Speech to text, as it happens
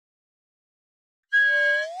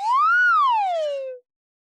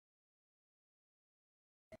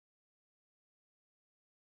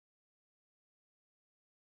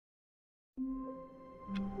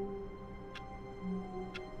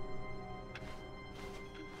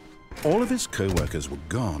All of his co-workers were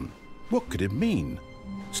gone. What could it mean?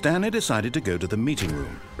 Stanley decided to go to the meeting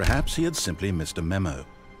room. Perhaps he had simply missed a memo.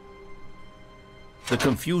 The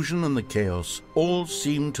confusion and the chaos all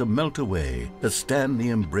seemed to melt away as Stanley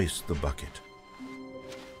embraced the bucket.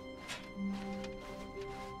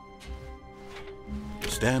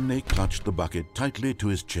 Stanley clutched the bucket tightly to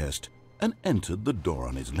his chest and entered the door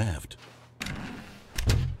on his left.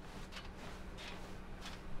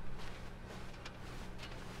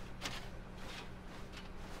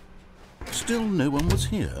 Still no one was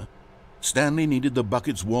here. Stanley needed the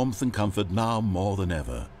bucket's warmth and comfort now more than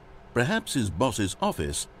ever. Perhaps his boss's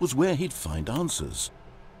office was where he'd find answers.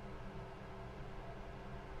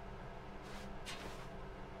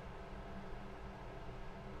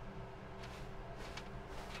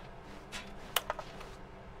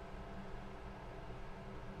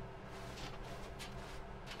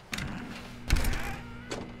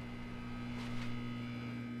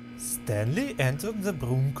 Stanley entered the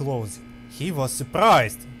broom closet. He was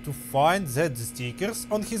surprised to find that the stickers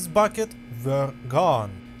on his bucket were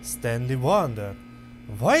gone. Stanley wondered,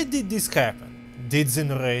 why did this happen? Did the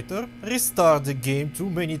narrator restart the game too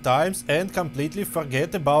many times and completely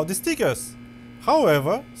forget about the stickers?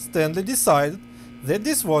 However, Stanley decided that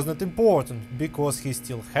this was not important because he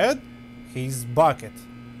still had his bucket.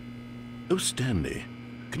 Oh, Stanley,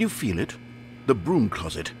 can you feel it? The broom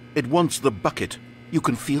closet, it wants the bucket. You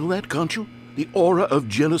can feel that, can't you? The aura of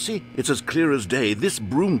jealousy? It's as clear as day. This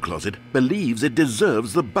broom closet believes it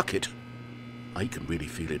deserves the bucket. I can really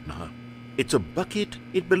feel it now. It's a bucket.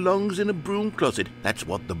 It belongs in a broom closet. That's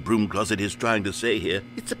what the broom closet is trying to say here.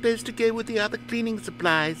 It's supposed to go with the other cleaning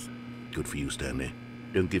supplies. Good for you, Stanley.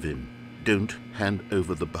 Don't give in. Don't hand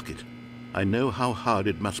over the bucket. I know how hard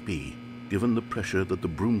it must be, given the pressure that the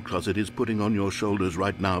broom closet is putting on your shoulders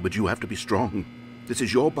right now, but you have to be strong. This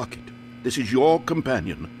is your bucket. This is your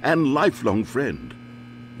companion and lifelong friend.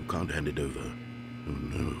 You can't hand it over. Oh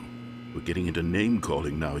no. We're getting into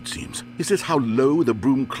name-calling now, it seems. Is this how low the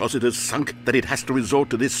broom closet has sunk, that it has to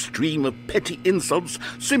resort to this stream of petty insults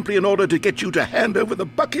simply in order to get you to hand over the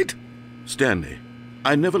bucket? Stanley,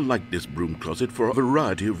 I never liked this broom closet for a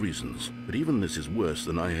variety of reasons, but even this is worse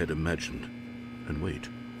than I had imagined. And wait,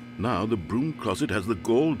 now the broom closet has the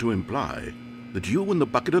gall to imply that you and the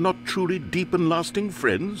bucket are not truly deep and lasting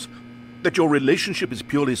friends? That your relationship is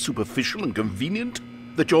purely superficial and convenient?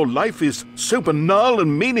 That your life is so banal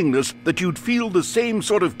and meaningless that you'd feel the same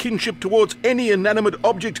sort of kinship towards any inanimate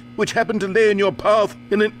object which happened to lay in your path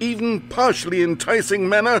in an even partially enticing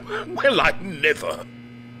manner? Well, I never!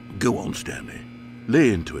 Go on, Stanley.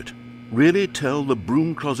 Lay into it. Really tell the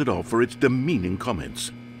broom closet off for its demeaning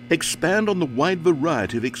comments. Expand on the wide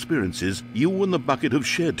variety of experiences you and the bucket have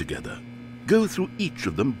shared together. Go through each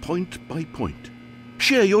of them point by point.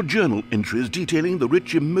 Share your journal entries detailing the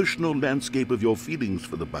rich emotional landscape of your feelings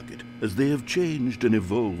for the bucket as they have changed and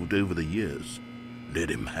evolved over the years. Let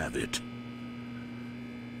him have it.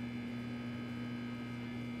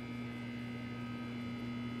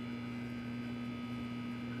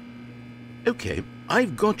 Okay,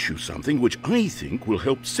 I've got you something which I think will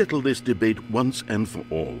help settle this debate once and for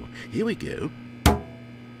all. Here we go.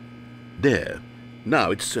 There. Now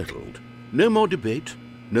it's settled. No more debate,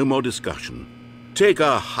 no more discussion. Take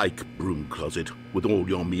a hike, broom closet, with all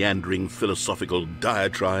your meandering philosophical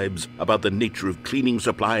diatribes about the nature of cleaning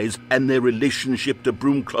supplies and their relationship to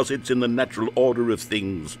broom closets in the natural order of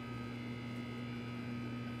things.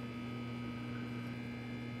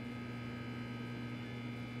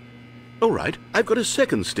 All right, I've got a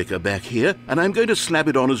second sticker back here, and I'm going to slap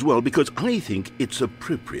it on as well because I think it's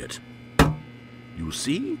appropriate. You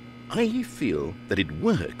see? I feel that it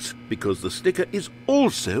works because the sticker is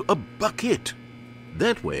also a bucket.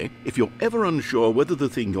 That way, if you're ever unsure whether the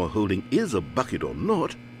thing you're holding is a bucket or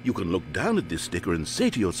not, you can look down at this sticker and say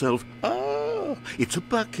to yourself, ah, it's a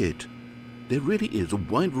bucket. There really is a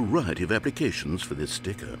wide variety of applications for this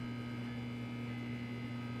sticker.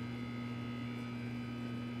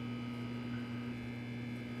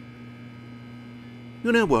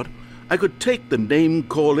 You know what? I could take the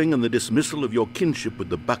name-calling and the dismissal of your kinship with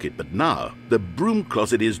the bucket, but now the broom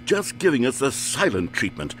closet is just giving us the silent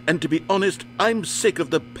treatment, and to be honest, I'm sick of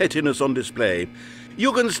the pettiness on display.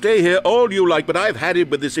 You can stay here all you like, but I've had it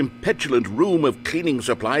with this impetulant room of cleaning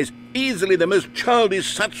supplies, easily the most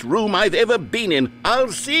childish such room I've ever been in.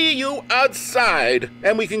 I'll see you outside,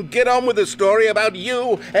 and we can get on with the story about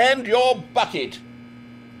you and your bucket.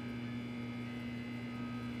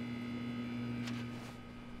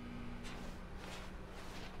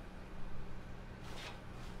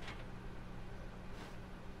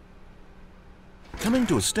 Coming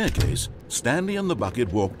to a staircase, Stanley and the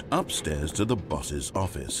bucket walked upstairs to the boss's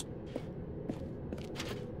office.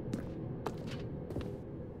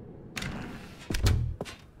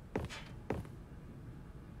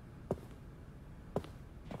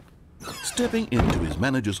 Stepping into his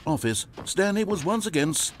manager's office, Stanley was once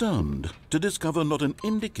again stunned to discover not an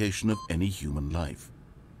indication of any human life.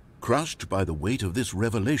 Crushed by the weight of this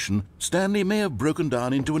revelation, Stanley may have broken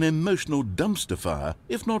down into an emotional dumpster fire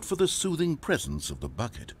if not for the soothing presence of the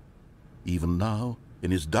bucket. Even now,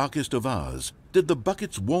 in his darkest of hours, did the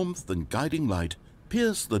bucket's warmth and guiding light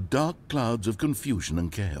pierce the dark clouds of confusion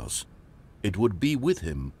and chaos. It would be with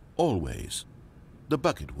him always. The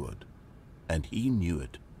bucket would, and he knew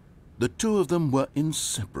it. The two of them were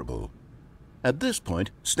inseparable. At this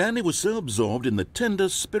point, Stanley was so absorbed in the tender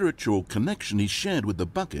spiritual connection he shared with the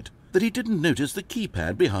bucket that he didn't notice the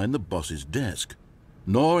keypad behind the boss's desk.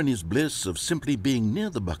 Nor in his bliss of simply being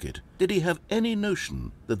near the bucket did he have any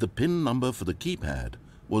notion that the PIN number for the keypad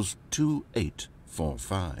was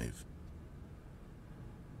 2845.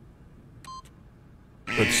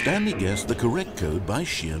 But Stanley guessed the correct code by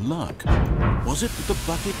sheer luck. Was it that the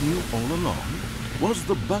bucket knew all along? Was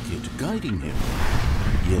the bucket guiding him?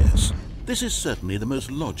 Yes, this is certainly the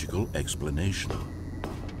most logical explanation.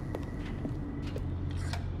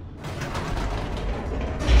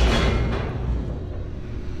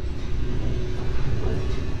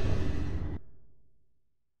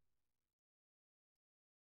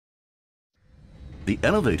 The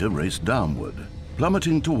elevator raced downward,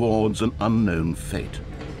 plummeting towards an unknown fate.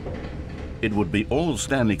 It would be all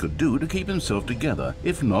Stanley could do to keep himself together,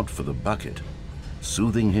 if not for the bucket.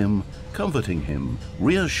 Soothing him, comforting him,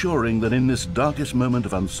 reassuring that in this darkest moment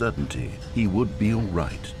of uncertainty, he would be all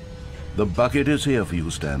right. The bucket is here for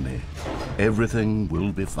you, Stanley. Everything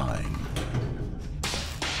will be fine.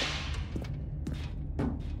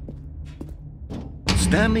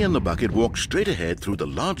 Stanley and the bucket walked straight ahead through the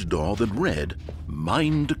large door that read,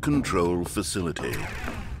 Mind Control Facility.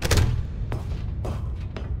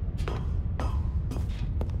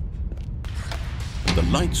 The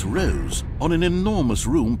lights rose on an enormous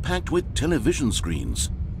room packed with television screens.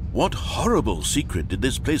 What horrible secret did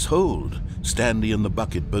this place hold? Stanley and the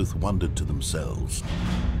bucket both wondered to themselves.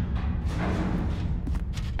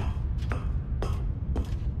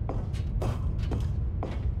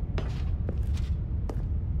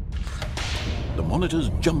 The monitors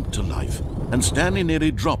jumped to life, and Stanley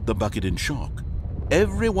nearly dropped the bucket in shock.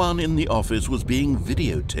 Everyone in the office was being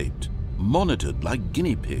videotaped, monitored like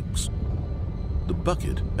guinea pigs. The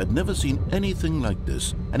bucket had never seen anything like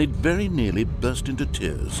this, and it very nearly burst into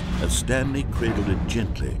tears as Stanley cradled it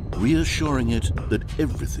gently, reassuring it that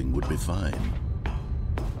everything would be fine.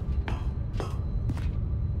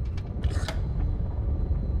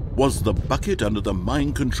 Was the bucket under the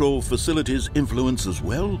mind control facility's influence as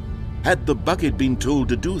well? Had the bucket been told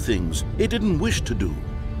to do things it didn't wish to do?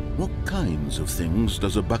 What kinds of things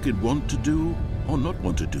does a bucket want to do or not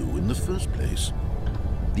want to do in the first place?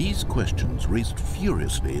 These questions raced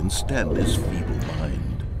furiously in Stanley's feeble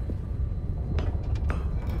mind.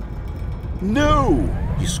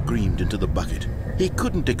 No! He screamed into the bucket. He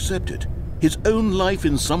couldn't accept it. His own life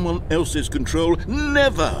in someone else's control,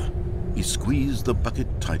 never! He squeezed the bucket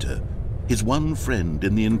tighter, his one friend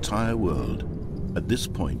in the entire world. At this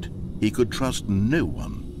point, he could trust no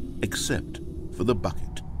one except for the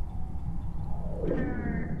bucket.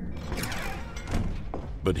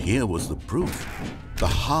 But here was the proof. The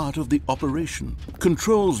heart of the operation.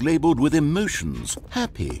 Controls labeled with emotions,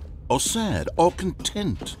 happy or sad or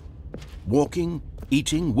content. Walking,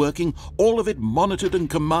 eating, working, all of it monitored and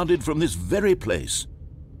commanded from this very place.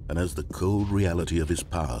 And as the cold reality of his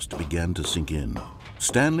past began to sink in,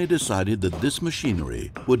 Stanley decided that this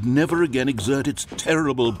machinery would never again exert its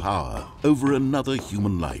terrible power over another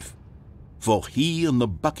human life. For he and the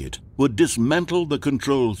bucket would dismantle the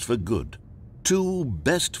controls for good. Two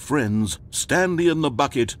best friends, Stanley and the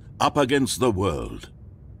bucket, up against the world.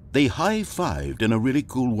 They high-fived in a really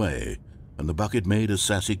cool way, and the bucket made a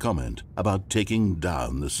sassy comment about taking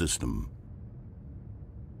down the system.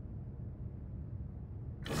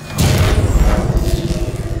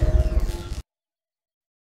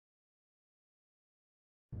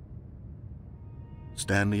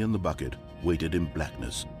 Stanley and the bucket waited in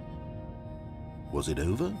blackness. Was it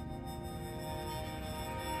over?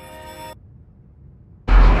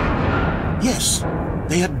 Yes,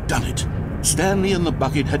 they had done it. Stanley and the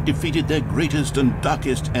bucket had defeated their greatest and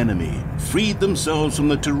darkest enemy, freed themselves from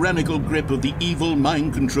the tyrannical grip of the evil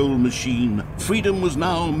mind control machine. Freedom was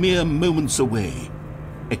now mere moments away.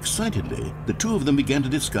 Excitedly, the two of them began to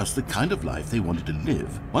discuss the kind of life they wanted to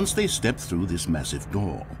live once they stepped through this massive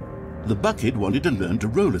door. The bucket wanted to learn to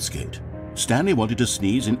roller skate. Stanley wanted to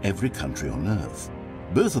sneeze in every country on earth.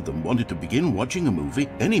 Both of them wanted to begin watching a movie,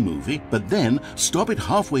 any movie, but then stop it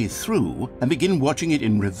halfway through and begin watching it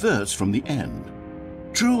in reverse from the end.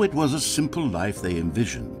 True, it was a simple life they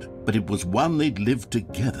envisioned, but it was one they'd lived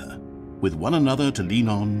together, with one another to lean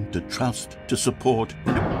on, to trust, to support.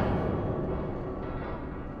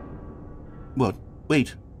 What?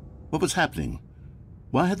 Wait. What was happening?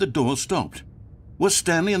 Why had the door stopped? Was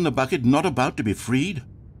Stanley and the bucket not about to be freed?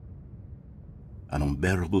 An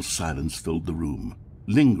unbearable silence filled the room,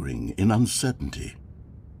 lingering in uncertainty,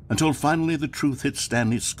 until finally the truth hit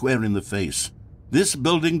Stanley square in the face. This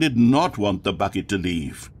building did not want the bucket to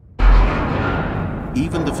leave.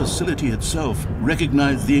 Even the facility itself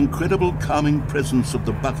recognized the incredible calming presence of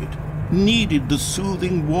the bucket, needed the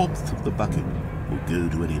soothing warmth of the bucket, would go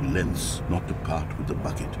to any lengths not to part with the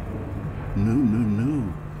bucket. No, no,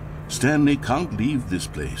 no. Stanley can't leave this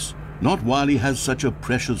place. Not while he has such a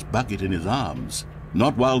precious bucket in his arms.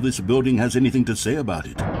 Not while this building has anything to say about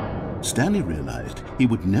it. Stanley realized he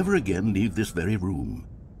would never again leave this very room.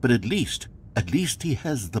 But at least he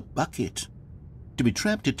has the bucket. To be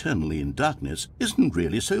trapped eternally in darkness isn't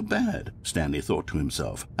really so bad, Stanley thought to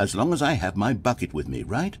himself. As long as I have my bucket with me,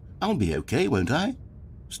 right? I'll be okay, won't I?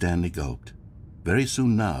 Stanley gulped. Very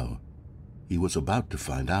soon now, he was about to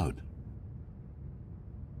find out.